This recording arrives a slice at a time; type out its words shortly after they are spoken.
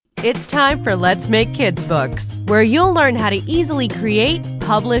It's time for Let's Make Kids Books, where you'll learn how to easily create,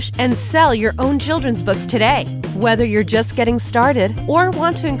 publish, and sell your own children's books today. Whether you're just getting started or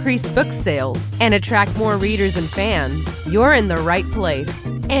want to increase book sales and attract more readers and fans, you're in the right place.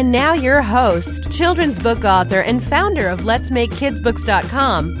 And now your host, children's book author and founder of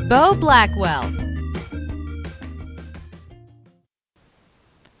Let'sMakeKidsBooks.com, Bo Blackwell.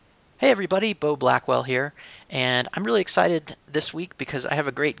 Hey everybody, Bo Blackwell here, and I'm really excited this week because I have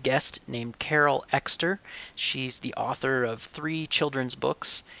a great guest named Carol Exter. She's the author of 3 children's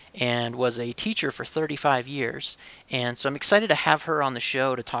books and was a teacher for 35 years. And so I'm excited to have her on the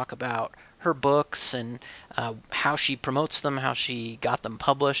show to talk about her books and how she promotes them, how she got them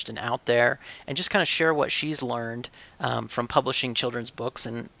published and out there, and just kind of share what she's learned from publishing children's books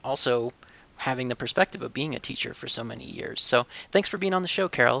and also having the perspective of being a teacher for so many years. So thanks for being on the show,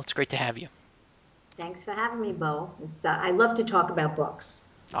 Carol. It's great to have you. Thanks for having me, Bo. I love to talk about books.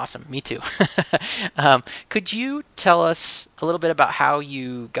 Awesome. Me too. Could you tell us a little bit about how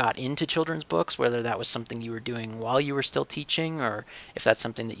you got into children's books, whether that was something you were doing while you were still teaching or if that's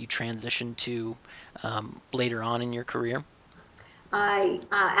something that you transitioned to later on in your career? I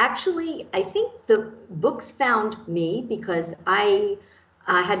think the books found me because I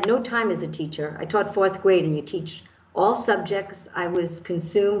had no time as a teacher. I taught 4th grade, and you teach all subjects. I was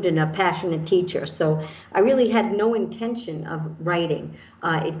consumed and a passionate teacher, so I really had no intention of writing.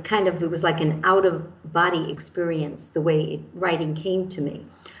 It was like an out-of-body experience, the way writing came to me,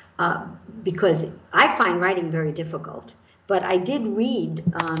 because I find writing very difficult. But I did read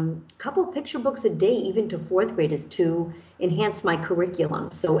a couple picture books a day, even to 4th graders, to enhance my curriculum.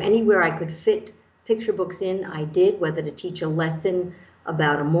 So anywhere I could fit picture books in, I did, whether to teach a lesson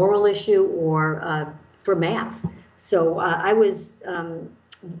about a moral issue or for math. So I was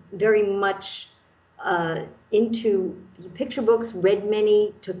very much into picture books, read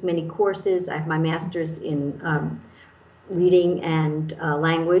many, took many courses. I have my master's in reading and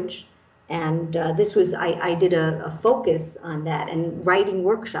language. And I did a focus on that and writing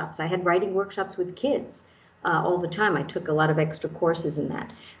workshops. I had writing workshops with kids all the time. I took a lot of extra courses in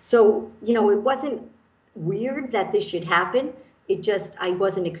that. So, it wasn't weird that this should happen. I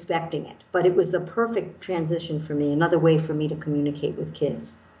wasn't expecting it, but it was a perfect transition for me, another way for me to communicate with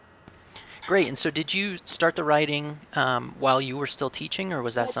kids. Great. And so did you start the writing while you were still teaching, or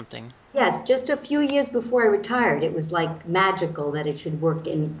was that something? Yes, just a few years before I retired. It was like magical that it should work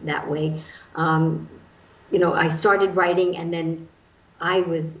in that way. I started writing, and then I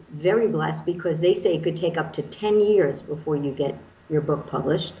was very blessed because they say it could take up to 10 years before you get your book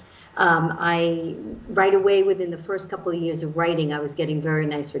published. Right away, within the first couple of years of writing, I was getting very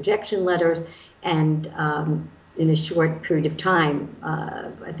nice rejection letters, and in a short period of time,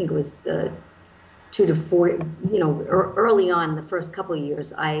 I think it was 2 to 4, early on, the first couple of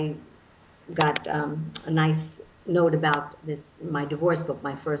years, I got a nice note about my divorce book,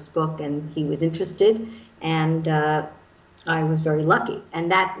 my first book, and he was interested, and I was very lucky.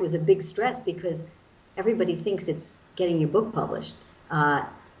 And that was a big stress because everybody thinks it's getting your book published.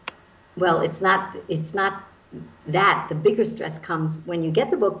 Well, it's not that. The bigger stress comes when you get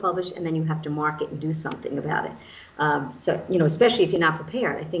the book published and then you have to market and do something about it. Especially if you're not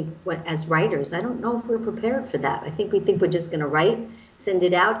prepared. I think as writers, I don't know if we're prepared for that. I think we think we're just going to write, send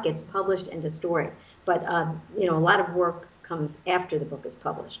it out, gets published, and destroy it. But, a lot of work comes after the book is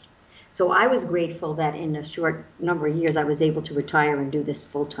published. So I was grateful that in a short number of years I was able to retire and do this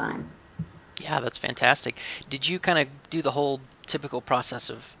full time. Yeah, that's fantastic. Did you kind of do the whole typical process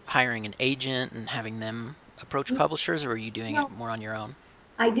of hiring an agent and having them approach publishers, or were you doing it more on your own?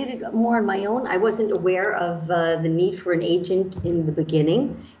 I did it more on my own. I wasn't aware of the need for an agent in the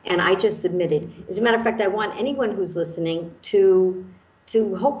beginning, and I just submitted. As a matter of fact, I want anyone who's listening to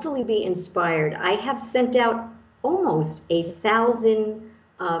hopefully be inspired. I have sent out almost 1,000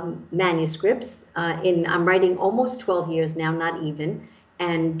 manuscripts. I'm writing almost 12 years now, not even,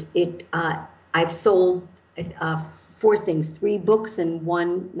 and I've sold 4 things, 3 books and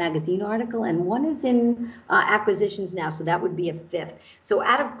 1 magazine article, and 1 is in acquisitions now, so that would be a 5th. So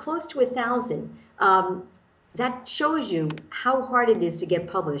out of close to 1,000, that shows you how hard it is to get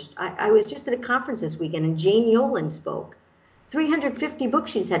published. I was just at a conference this weekend, and Jane Yolen spoke. 350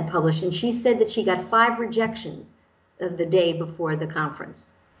 books she's had published, and she said that she got 5 rejections the day before the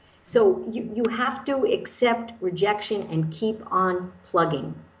conference. So you have to accept rejection and keep on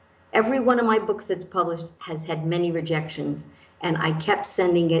plugging. Every one of my books that's published has had many rejections, and I kept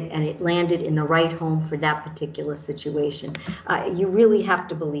sending it, and it landed in the right home for that particular situation. You really have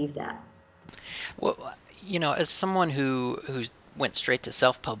to believe that. Well, as someone who went straight to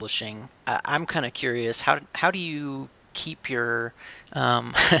self-publishing, I'm kind of curious, how do you keep your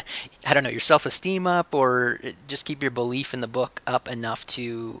I don't know, your self-esteem up, or just keep your belief in the book up enough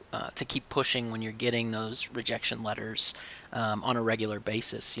to keep pushing when you're getting those rejection letters on a regular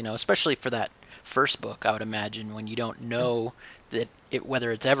basis. Especially for that first book, I would imagine, when you don't know that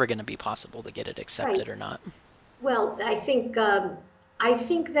whether it's ever going to be possible to get it Right. accepted or not. Well, I think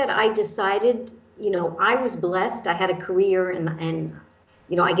that I decided, I was blessed. I had a career and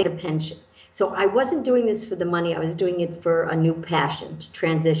I get a pension. So I wasn't doing this for the money. I was doing it for a new passion to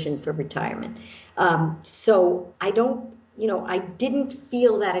transition for retirement. So I didn't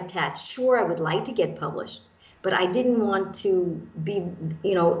feel that attached. Sure, I would like to get published, but I didn't want to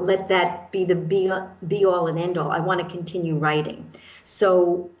let that be the be all and end all. I want to continue writing.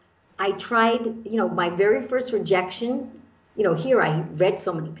 So I tried, my very first rejection, here I read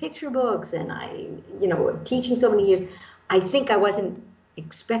so many picture books and teaching so many years. I think I wasn't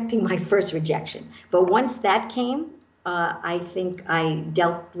expecting my first rejection. But once that came, I think I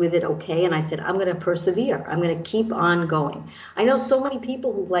dealt with it okay. And I said, I'm going to persevere. I'm going to keep on going. I know so many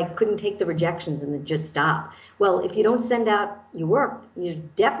people who couldn't take the rejections and then just stop. Well, if you don't send out your work, you're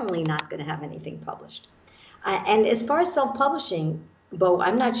definitely not going to have anything published. And as far as self-publishing, Bo,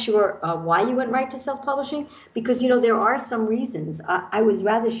 I'm not sure why you went right to self-publishing because there are some reasons. I was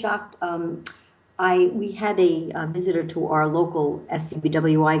rather shocked. We had a visitor to our local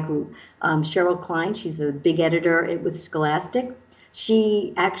SCBWI group, Cheryl Klein. She's a big editor with Scholastic.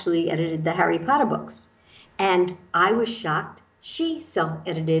 She actually edited the Harry Potter books, and I was shocked. She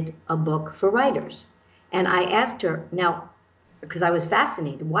self-edited a book for writers, and I asked her now, because I was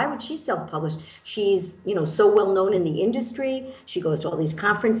fascinated. Why would she self-publish? She's, so well known in the industry. She goes to all these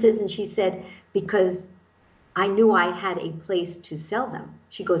conferences, and she said, because I knew I had a place to sell them.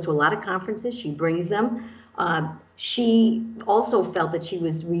 She goes to a lot of conferences. She brings them. She also felt that she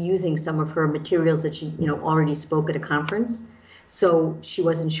was reusing some of her materials that she, already spoke at a conference. So she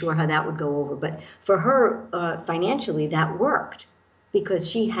wasn't sure how that would go over. But for her, financially, that worked because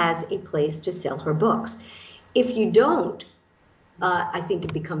she has a place to sell her books. If you don't, I think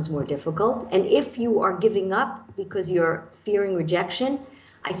it becomes more difficult. And if you are giving up because you're fearing rejection,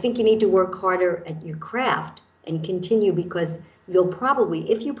 I think you need to work harder at your craft and continue because you'll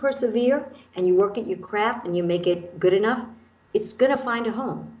probably, if you persevere and you work at your craft and you make it good enough, it's going to find a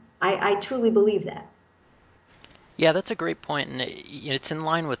home. I truly believe that. Yeah, that's a great point, and it's in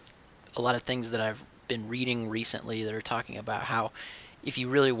line with a lot of things that I've been reading recently that are talking about how if you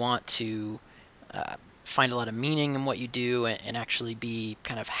really want to find a lot of meaning in what you do and actually be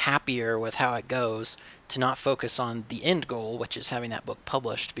kind of happier with how it goes, to not focus on the end goal, which is having that book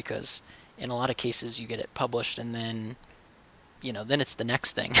published, because in a lot of cases you get it published and then then it's the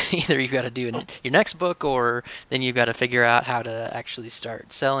next thing. Either you've got to do your next book, or then you've got to figure out how to actually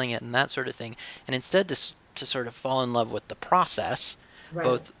start selling it and that sort of thing. And instead to sort of fall in love with the process, Right.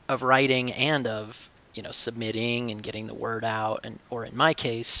 both of writing and of submitting and getting the word out. And or in my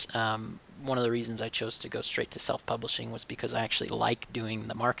case, one of the reasons I chose to go straight to self-publishing was because I actually like doing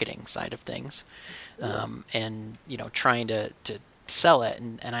the marketing side of things, and trying to sell it,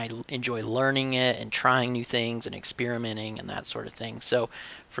 and I enjoy learning it and trying new things and experimenting and that sort of thing. So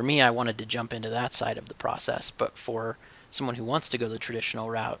for me, I wanted to jump into that side of the process. But for someone who wants to go the traditional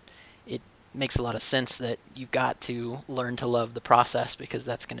route, it makes a lot of sense that you've got to learn to love the process, because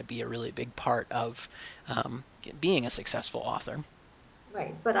that's going to be a really big part of being a successful author.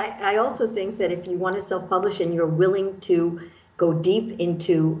 Right. But I also think that if you want to self-publish and you're willing to go deep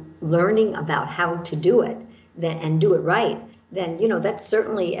into learning about how to do it then and do it right, then that's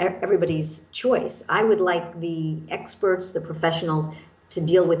certainly everybody's choice. I would like the experts, the professionals, to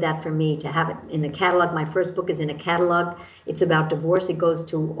deal with that for me, to have it in a catalog. My first book is in a catalog. It's about divorce. It goes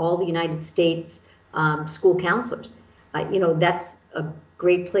to all the United States school counselors. That's a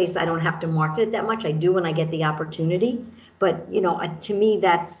great place. I don't have to market it that much. I do when I get the opportunity. But, to me,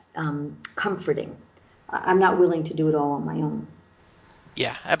 that's comforting. I'm not willing to do it all on my own.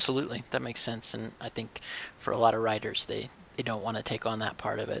 Yeah, absolutely. That makes sense. And I think for a lot of writers, they don't want to take on that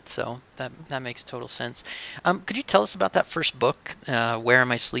part of it. So that makes total sense. Could you tell us about that first book, Where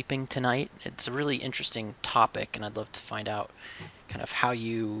Am I Sleeping Tonight? It's a really interesting topic, and I'd love to find out kind of how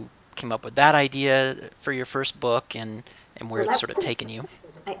you came up with that idea for your first book, and where Well, it's that sort of wasn't, taken you.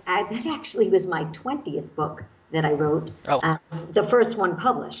 that actually was my 20th book that I wrote, Oh, the first one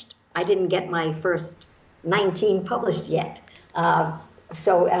published. I didn't get my first 19 published yet.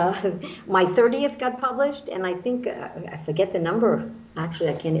 So my 30th got published, and I think, I forget the number. Actually,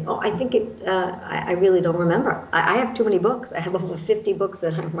 I can't, I think I really don't remember. I have too many books. I have over 50 books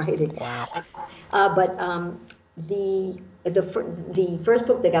that I'm writing. wow. But the first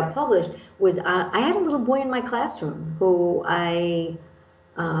book that got published was I had a little boy in my classroom who I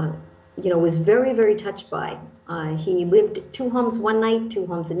was very, very touched by. He lived two homes one night, two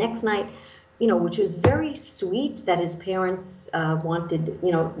homes the next night, which was very sweet that his parents wanted,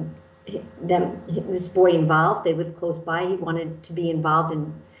 this boy involved. They lived close by. He wanted to be involved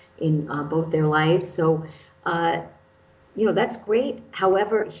in both their lives. So, that's great.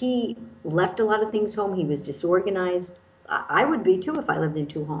 However, he left a lot of things home. He was disorganized. I would be too if I lived in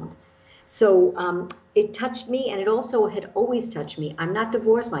two homes. So it touched me, and it also had always touched me. I'm not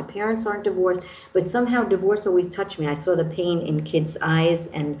divorced. My parents aren't divorced, but somehow divorce always touched me. I saw the pain in kids' eyes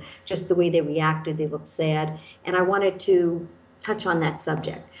and just the way they reacted. They looked sad, and I wanted to touch on that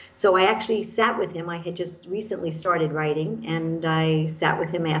subject. So I actually sat with him. I had just recently started writing, and I sat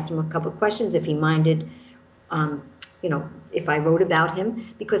with him, asked him a couple of questions if he minded, if I wrote about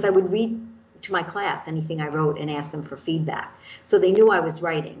him, because I would read to my class anything I wrote and ask them for feedback. So they knew I was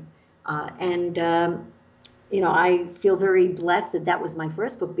writing. I feel very blessed that that was my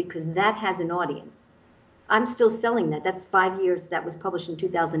first book because that has an audience. I'm still selling that. That's 5 years. That was published in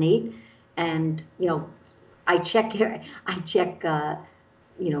 2008. And, I check, the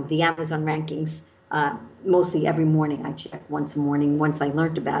Amazon rankings mostly every morning. I check once a morning once I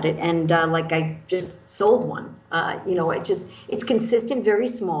learned about it. And I just sold one. It's consistent, very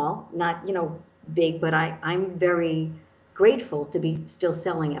small, not, big, but I'm very grateful to be still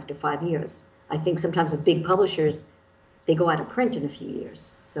selling after 5 years. I think sometimes with big publishers, they go out of print in a few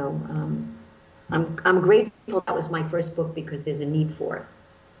years. So I'm grateful that was my first book because there's a need for it.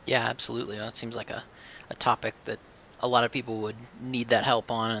 Yeah, absolutely. That seems like a topic that a lot of people would need that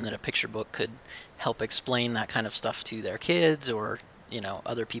help on, and that a picture book could help explain that kind of stuff to their kids or,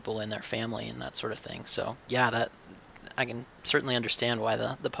 other people in their family and that sort of thing. So yeah, that I can certainly understand why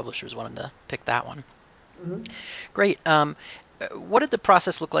the publishers wanted to pick that one. Mm-hmm. Great. What did the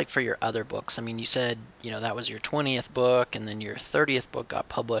process look like for your other books? I mean, you said, that was your 20th book and then your 30th book got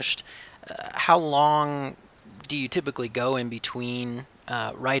published. How long do you typically go in between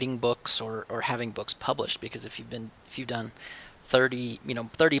writing books or having books published? Because if you've done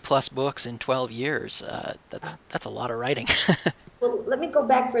 30 plus books in 12 years, that's a lot of writing. Well, let me go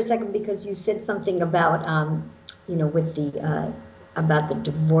back for a second because you said something about, about the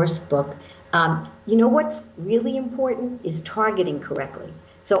divorce book. What's really important is targeting correctly.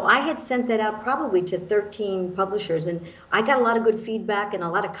 So I had sent that out probably to 13 publishers, and I got a lot of good feedback and a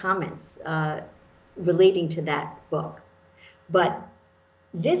lot of comments relating to that book. But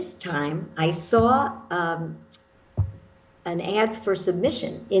this time I saw an ad for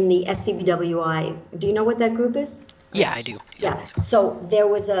submission in the SCBWI. Do you know what that group is? Yeah, I do. Yeah. So there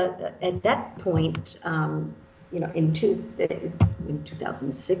was at that point, in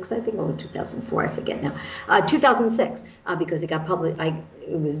 2006, I think, or in 2004, I forget now. 2006, because it got published.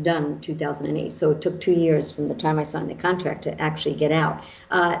 It was done in 2008, so it took 2 years from the time I signed the contract to actually get out.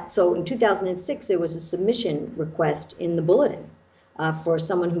 So in 2006, there was a submission request in the Bulletin for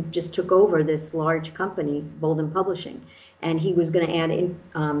someone who just took over this large company, Bolden Publishing, and he was going to add in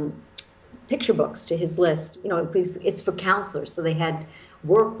picture books to his list. It's for counselors, so they had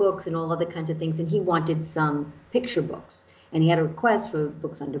workbooks and all other kinds of things, and he wanted some picture books. And he had a request for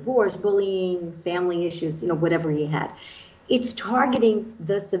books on divorce, bullying, family issues, whatever he had. It's targeting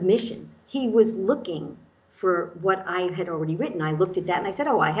the submissions. He was looking for what I had already written. I looked at that and I said,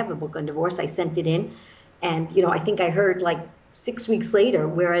 oh, I have a book on divorce. I sent it in. And, I think I heard 6 weeks later,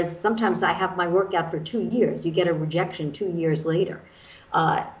 whereas sometimes I have my work out for 2 years. You get a rejection 2 years later.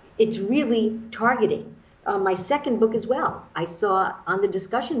 It's really targeting. My second book as well, I saw on the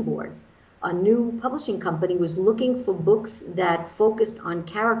discussion boards, a new publishing company was looking for books that focused on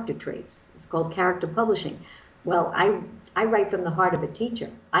character traits. It's called Character Publishing. Well, I write from the heart of a teacher.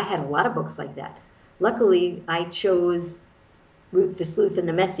 I had a lot of books like that. Luckily, I chose Ruth the Sleuth in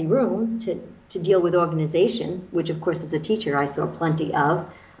the Messy Room to deal with organization, which of course as a teacher I saw plenty of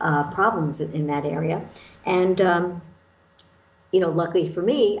problems in that area. And luckily for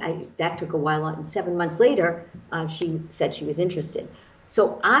me, that took a while. And 7 months later, she said she was interested.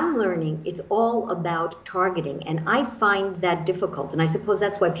 So I'm learning it's all about targeting, and I find that difficult. And I suppose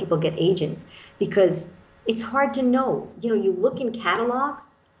that's why people get agents, because it's hard to know. You look in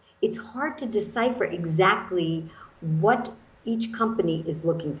catalogs, it's hard to decipher exactly what each company is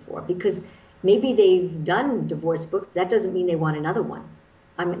looking for, because maybe they've done divorce books. That doesn't mean they want another one.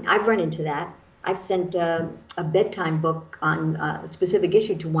 I've run into that. I've sent a bedtime book on a specific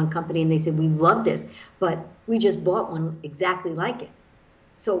issue to one company, and they said, we love this, but we just bought one exactly like it.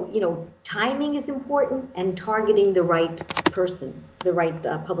 So, timing is important, and targeting the right person, the right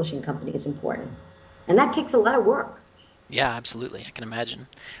publishing company is important. And that takes a lot of work. Yeah, absolutely. I can imagine.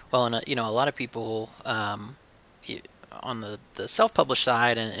 Well, and a lot of people y- on the self-published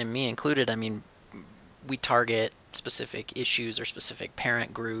side, and me included, I mean, we target specific issues or specific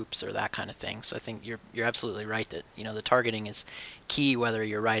parent groups or that kind of thing. So I think you're absolutely right that the targeting is key, whether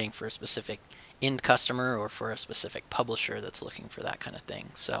you're writing for a specific end customer or for a specific publisher that's looking for that kind of thing.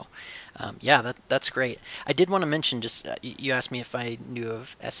 So yeah, that's great. I did want to mention, just you asked me if I knew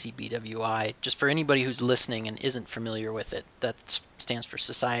of SCBWI. Just for anybody who's listening and isn't familiar with it, that stands for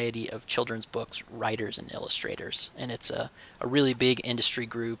Society of Children's Books Writers and Illustrators, and it's a really big industry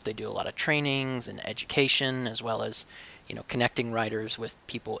group. They do a lot of trainings and education, as well as connecting writers with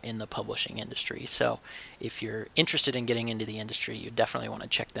people in the publishing industry. So if you're interested in getting into the industry, you definitely want to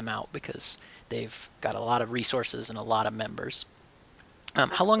check them out because they've got a lot of resources and a lot of members.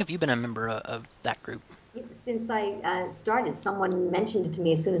 How long have you been a member of that group? Since I started, someone mentioned it to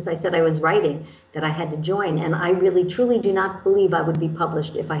me as soon as I said I was writing that I had to join, and I really truly do not believe I would be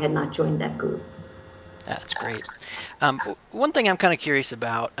published if I had not joined that group. That's great. One thing I'm kind of curious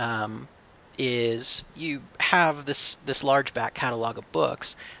about is you have this large back catalog of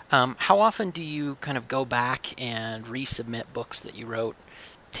books. How often do you kind of go back and resubmit books that you wrote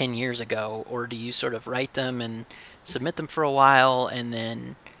 10 years ago, or do you sort of write them and submit them for a while and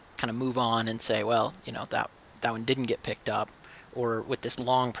then kind of move on and say, well, that one didn't get picked up? Or with this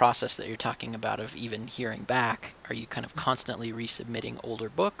long process that you're talking about of even hearing back, are you kind of constantly resubmitting older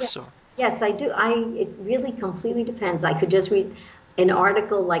books? Yes, Or yes, I do. It really completely depends. I could just read an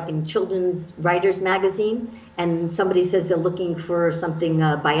article like in Children's Writers Magazine, and somebody says they're looking for something,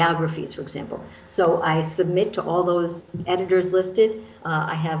 biographies, for example. So I submit to all those editors listed.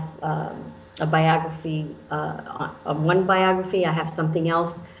 I have a biography, one biography. I have something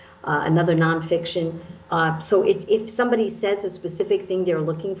else, another nonfiction. So if somebody says a specific thing they're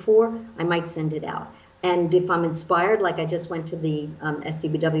looking for, I might send it out. And if I'm inspired, like I just went to the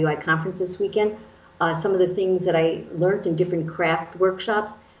SCBWI conference this weekend, some of the things that I learned in different craft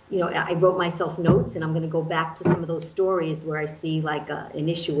workshops, I wrote myself notes, and I'm going to go back to some of those stories where I see like an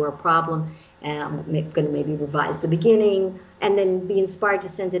issue or a problem, and I'm going to maybe revise the beginning and then be inspired to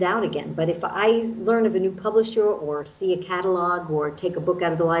send it out again. But if I learn of a new publisher or see a catalog or take a book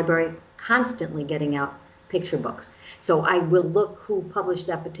out of the library, constantly getting out picture books. So I will look who published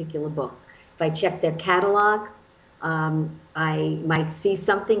that particular book. If I check their catalog, I might see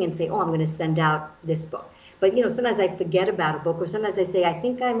something and say, oh, I'm going to send out this book. But, sometimes I forget about a book, or sometimes I say, I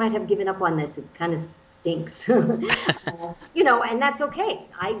think I might have given up on this. It kind of stinks. And that's okay.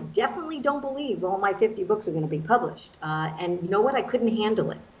 I definitely don't believe all my 50 books are going to be published. And you know what? I couldn't handle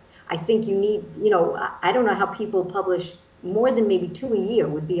it. I think you need, I don't know how people publish more than maybe two a year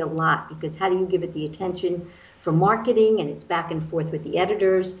would be a lot, because how do you give it the attention for marketing, and it's back and forth with the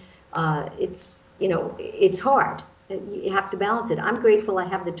editors. It's hard. You have to balance it. I'm grateful I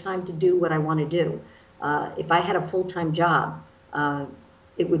have the time to do what I want to do. If I had a full-time job,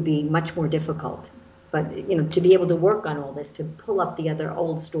 it would be much more difficult. But, to be able to work on all this, to pull up the other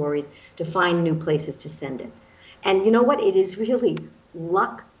old stories, to find new places to send it. And you know what? It is really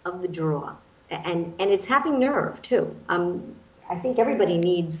luck of the draw. And it's having nerve, too. I think everybody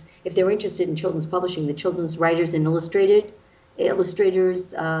needs, if they're interested in children's publishing, the Children's Writers and Illustrators,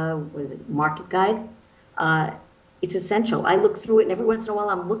 what is it, Market Guide. Uh, it's essential. I look through it, and every once in a while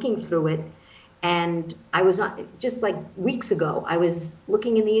I'm looking through it. And I was on, just like weeks ago, I was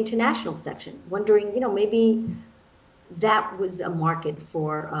looking in the international section, wondering, maybe that was a market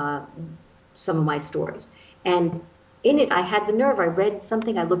for some of my stories. And in it, I had the nerve. I read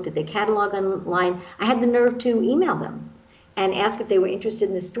something, I looked at their catalog online. I had the nerve to email them and ask if they were interested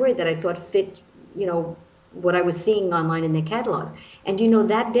in the story that I thought fit, what I was seeing online in their catalogs. And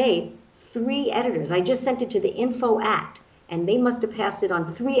that day, three editors, I just sent it to the info at, and they must have passed it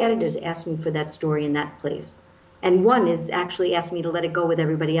on. Three editors asked me for that story in that place. And one is actually asked me to let it go with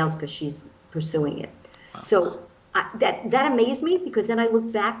everybody else because she's pursuing it. wow. So that amazed me, because then I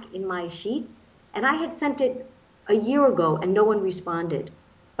looked back in my sheets, and I had sent it a year ago and no one responded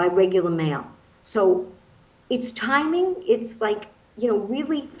by regular mail. So it's timing. It's like,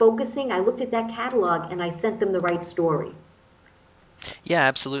 really focusing. I looked at that catalog and I sent them the right story. Yeah,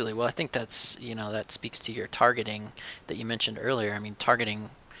 absolutely. Well, I think that speaks to your targeting that you mentioned earlier. I mean, targeting,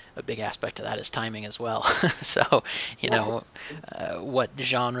 a big aspect of that is timing as well. So, what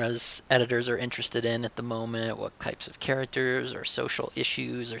genres editors are interested in at the moment, what types of characters or social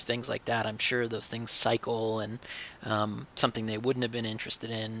issues or things like that. I'm sure those things cycle, and something they wouldn't have been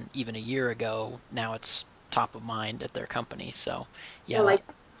interested in even a year ago, now it's top of mind at their company. So, yeah, Well,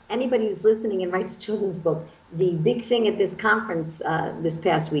 that. anybody who's listening and writes a children's book, the big thing at this conference this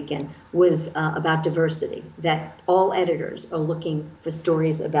past weekend was about diversity, that all editors are looking for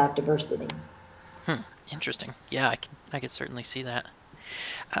stories about diversity. Interesting. Yeah, I could certainly see that.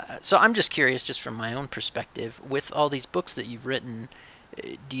 So I'm just curious, just from my own perspective, with all these books that you've written,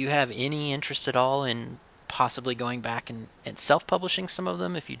 do you have any interest at all in possibly going back and self-publishing some of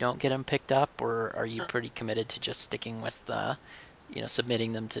them if you don't get them picked up, or are you pretty committed to just sticking with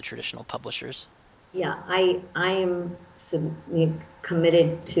submitting them to traditional publishers? Yeah, I am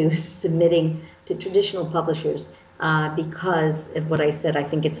committed to submitting to traditional publishers because of what I said. I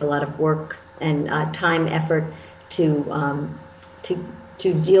think it's a lot of work and time, effort to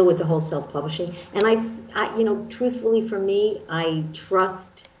to deal with the whole self-publishing. And truthfully, for me, I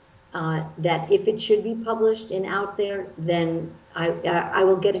trust that if it should be published and out there, then I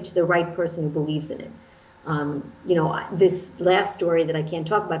will get it to the right person who believes in it. This last story that I can't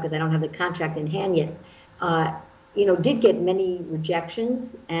talk about because I don't have the contract in hand yet, did get many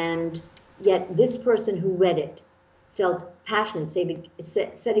rejections, and yet this person who read it felt passionate,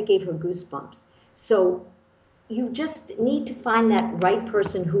 said it gave her goosebumps. So you just need to find that right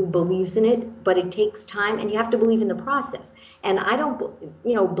person who believes in it, but it takes time, and you have to believe in the process. And I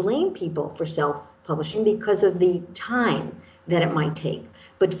don't, blame people for self-publishing because of the time that it might take.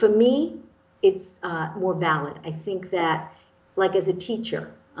 But for me, it's more valid. I think that, like as a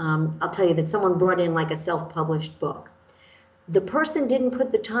teacher, I'll tell you that someone brought in like a self-published book. The person didn't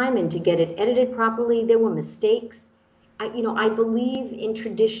put the time in to get it edited properly. There were mistakes. I believe in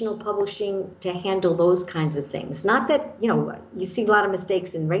traditional publishing to handle those kinds of things. Not that, you see a lot of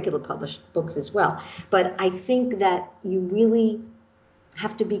mistakes in regular published books as well. But I think that you really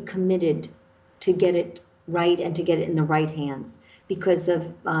have to be committed to get it right and to get it in the right hands because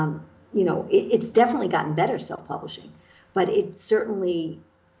of, it's definitely gotten better, self-publishing, but it certainly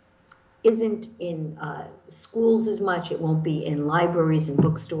isn't in schools as much. It won't be in libraries and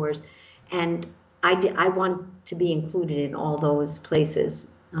bookstores. And I want to be included in all those places.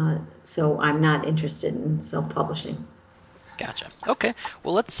 So I'm not interested in self-publishing. Gotcha. Okay.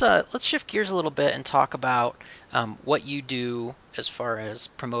 Well, let's shift gears a little bit and talk about what you do as far as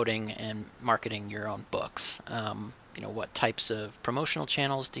promoting and marketing your own books. What types of promotional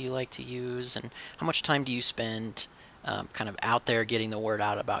channels do you like to use, and how much time do you spend kind of out there getting the word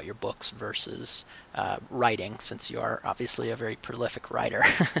out about your books versus writing, since you are obviously a very prolific writer?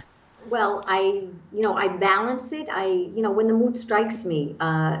 Well, I balance it. When the mood strikes me,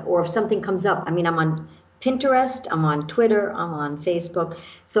 or if something comes up, I'm on Pinterest, I'm on Twitter, I'm on Facebook.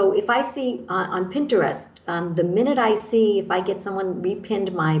 So if I see on Pinterest, the minute I see if I get someone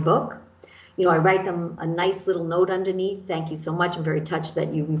repinned my book, I write them a nice little note underneath. Thank you so much. I'm very touched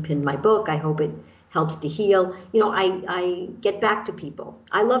that you repinned my book. I hope it helps to heal. I get back to people.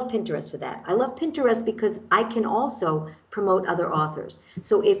 I love Pinterest for that. I love Pinterest because I can also promote other authors.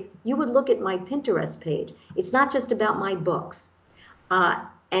 So if you would look at my Pinterest page, it's not just about my books.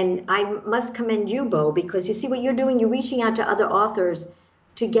 And I must commend you, Bo, because you see what you're doing. You're reaching out to other authors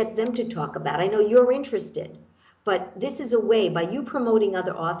to get them to talk about it. I know you're interested, but this is a way, by you promoting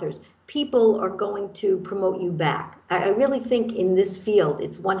other authors, people are going to promote you back. I really think in this field,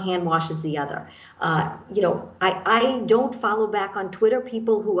 it's one hand washes the other. I don't follow back on Twitter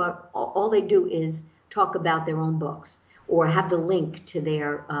people who are, all they do is talk about their own books or have the link to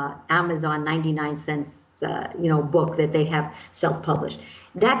their Amazon 99 cents book that they have self-published.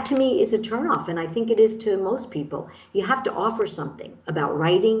 That to me is a turnoff, and I think it is to most people. You have to offer something about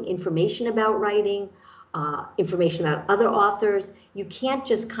writing, information about writing, information about other authors. You can't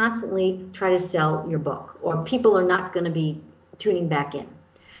just constantly try to sell your book, or people are not going to be tuning back in.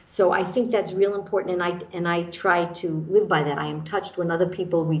 So I think that's real important, and I try to live by that. I am touched when other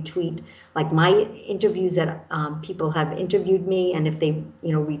people retweet, like my interviews that people have interviewed me, and if they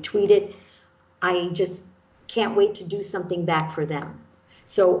retweet it, I just can't wait to do something back for them.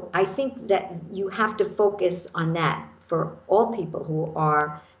 So I think that you have to focus on that for all people who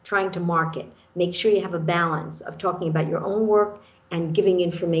are trying to market. Make sure you have a balance of talking about your own work and giving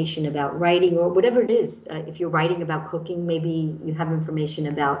information about writing or whatever it is. If you're writing about cooking, maybe you have information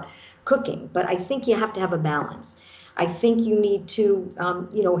about cooking. But I think you have to have a balance. I think you need to,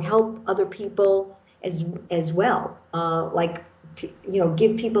 help other people as well.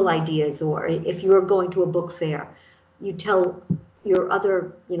 Give people ideas. Or if you're going to a book fair, you tell your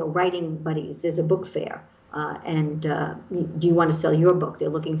other, writing buddies, there's a book fair. Do you want to sell your book? They're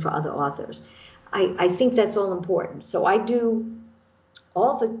looking for other authors. I think that's all important. So I do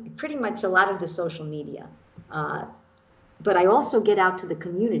pretty much a lot of the social media. But I also get out to the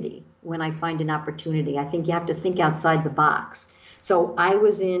community when I find an opportunity. I think you have to think outside the box. So I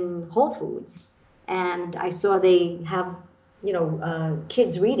was in Whole Foods and I saw they have,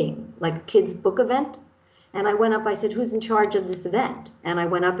 kids reading, like a kids book event. And I went up, I said, who's in charge of this event? And I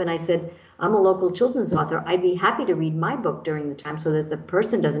went up and I said, I'm a local children's author. I'd be happy to read my book during the time so that the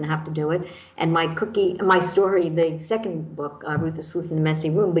person doesn't have to do it. And my story, the second book, Ruth the Sleuth in the Messy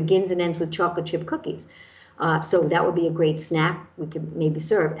Room, begins and ends with chocolate chip cookies. So that would be a great snack we could maybe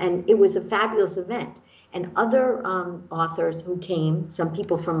serve. And it was a fabulous event. And other authors who came, some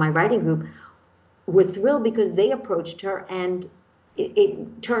people from my writing group, were thrilled because they approached her and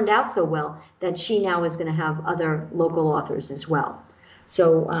it turned out so well that she now is going to have other local authors as well.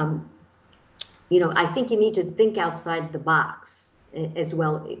 So, I think you need to think outside the box as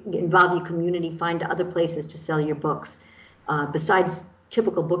well. Involve your community, find other places to sell your books besides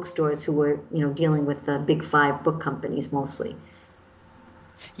typical bookstores who were, dealing with the big five book companies mostly.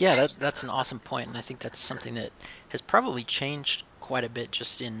 Yeah, that's an awesome point, and I think that's something that has probably changed quite a bit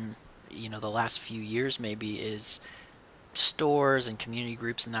just in, the last few years maybe, is stores and community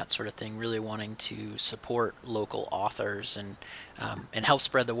groups and that sort of thing really wanting to support local authors and help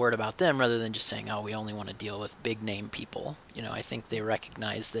spread the word about them rather than just saying, oh, we only want to deal with big name people. I think they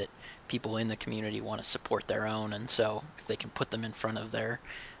recognize that people in the community want to support their own, and so if they can put them in front of their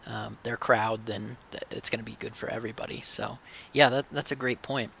crowd, then it's going to be good for everybody. So yeah, that's a great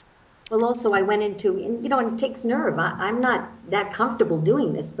point. Well, also I went into, and it takes nerve. I'm not that comfortable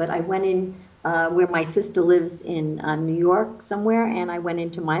doing this, but I went in where my sister lives in New York somewhere, and I went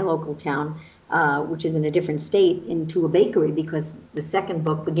into my local town, which is in a different state, into a bakery because the second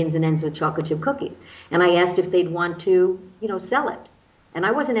book begins and ends with chocolate chip cookies. And I asked if they'd want to, sell it. And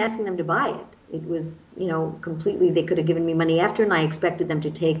I wasn't asking them to buy it. It was, completely, they could have given me money after, and I expected them to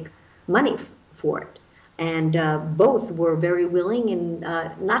take money for it. And both were very willing. And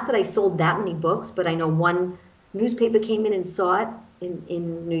not that I sold that many books, but I know one newspaper came in and saw it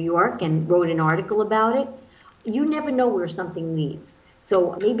in New York and wrote an article about it. You never know where something leads.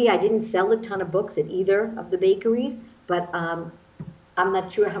 So maybe I didn't sell a ton of books at either of the bakeries, but I'm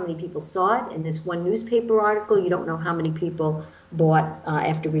not sure how many people saw it. And this one newspaper article, you don't know how many people bought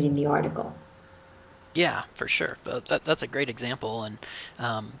after reading the article. Yeah, for sure. That's a great example, and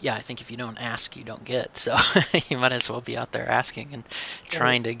yeah, I think if you don't ask, you don't get. So you might as well be out there asking and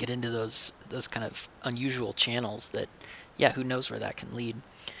trying to get into those kind of unusual channels that, yeah, who knows where that can lead.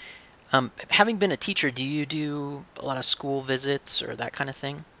 Having been a teacher, do you do a lot of school visits or that kind of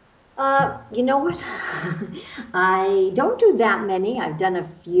thing? You know what? I don't do that many. I've done a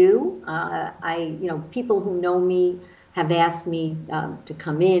few. People who know me have asked me to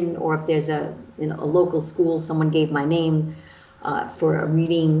come in, or if there's a local school, someone gave my name for a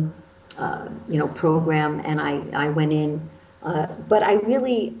reading, program, and I went in. But I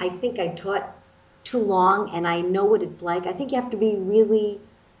think I taught too long, and I know what it's like. I think you have to be really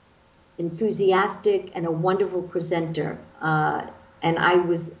enthusiastic and a wonderful presenter. And I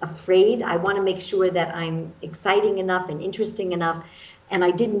was afraid. I want to make sure that I'm exciting enough and interesting enough. And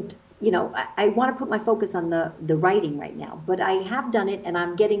I didn't, I want to put my focus on the writing right now. But I have done it, and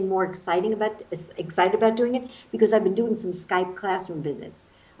I'm getting more excited about doing it because I've been doing some Skype classroom visits.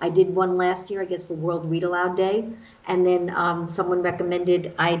 I did one last year, I guess, for World Read Aloud Day. And then someone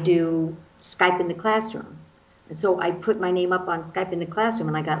recommended I do Skype in the classroom. And so I put my name up on Skype in the classroom,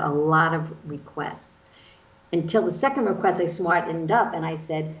 and I got a lot of requests. Until the second request, I smartened up and I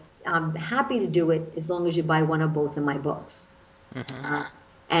said, I'm happy to do it as long as you buy one or both of my books. Mm-hmm.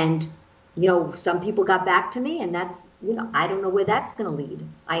 And, some people got back to me, and that's, I don't know where that's going to lead.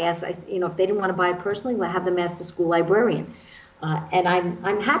 I asked, if they didn't want to buy it personally, we'll have them ask the school librarian. And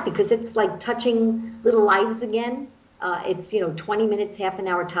I'm happy because it's like touching little lives again. It's, 20 minutes, half an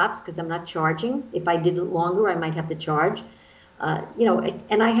hour tops because I'm not charging. If I did it longer, I might have to charge.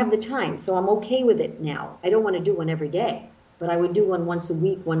 And I have the time, so I'm okay with it now. I don't want to do one every day, but I would do one once a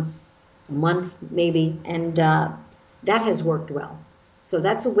week, once a month, maybe, and that has worked well. So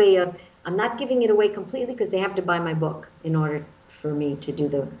that's a way of, I'm not giving it away completely because they have to buy my book in order for me to do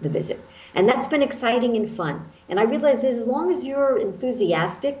the visit. And that's been exciting and fun. And I realize that as long as you're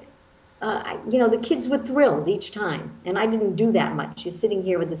enthusiastic, the kids were thrilled each time. And I didn't do that much. You're sitting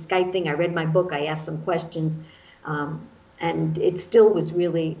here with the Skype thing. I read my book. I asked some questions. And it still was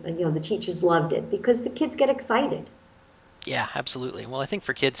really, the teachers loved it because the kids get excited. Yeah, absolutely. Well, I think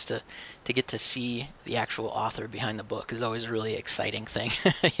for kids to get to see the actual author behind the book is always a really exciting thing.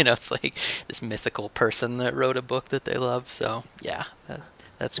 It's like this mythical person that wrote a book that they love. So yeah,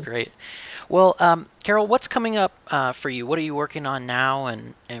 that's great. Well, Carol, what's coming up for you? What are you working on now,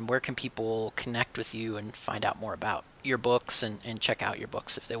 and where can people connect with you and find out more about your books and check out your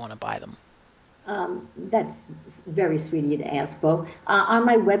books if they want to buy them? That's very sweet of you to ask, Bo. On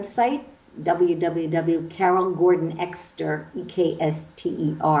my website,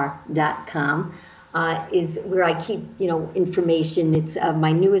 www.carolgordonexter.com, is where I keep, information. It's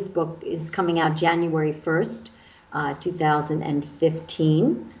my newest book is coming out January 1st,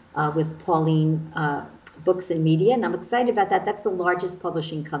 2015, with Pauline Books and Media, and I'm excited about that. That's the largest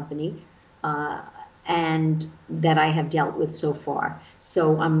publishing company. And that I have dealt with so far.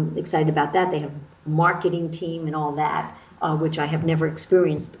 So I'm excited about that. They have a marketing team and all that, which I have never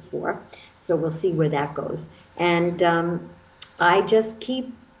experienced before. So we'll see where that goes. And I just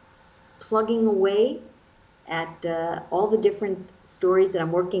keep plugging away at all the different stories that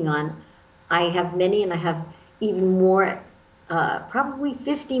I'm working on. I have many, and I have even more, probably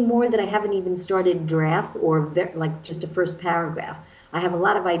 50 more that I haven't even started drafts or like just a first paragraph. I have a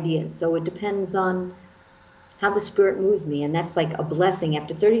lot of ideas, so it depends on how the Spirit moves me, and that's like a blessing.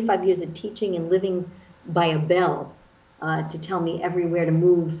 After 35 years of teaching and living by a bell, to tell me everywhere to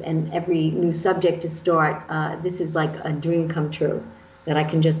move and every new subject to start, this is like a dream come true, that I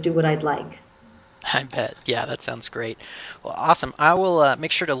can just do what I'd like. I bet. Yeah, that sounds great. Well, awesome. I will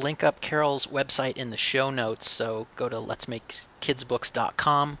make sure to link up Carol's website in the show notes. So go to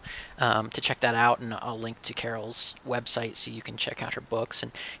letsmakekidsbooks.com to check that out, and I'll link to Carol's website so you can check out her books.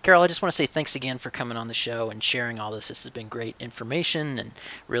 And Carol, I just want to say thanks again for coming on the show and sharing all this. This has been great information, and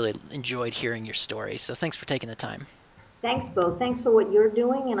really enjoyed hearing your story. So thanks for taking the time. Thanks, Bo. Thanks for what you're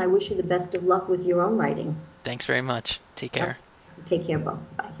doing, and I wish you the best of luck with your own writing. Thanks very much. Take care. Take care, Bo.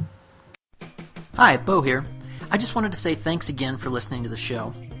 Bye. Hi, Bo here. I just wanted to say thanks again for listening to the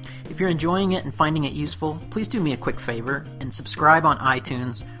show. If you're enjoying it and finding it useful, please do me a quick favor and subscribe on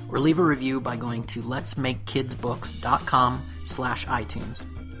iTunes or leave a review by going to letsmakekidsbooks.com/iTunes,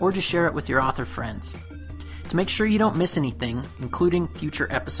 or just share it with your author friends. To make sure you don't miss anything, including future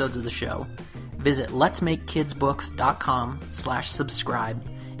episodes of the show, visit letsmakekidsbooks.com/subscribe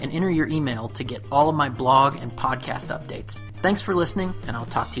and enter your email to get all of my blog and podcast updates. Thanks for listening, and I'll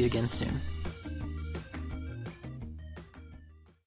talk to you again soon.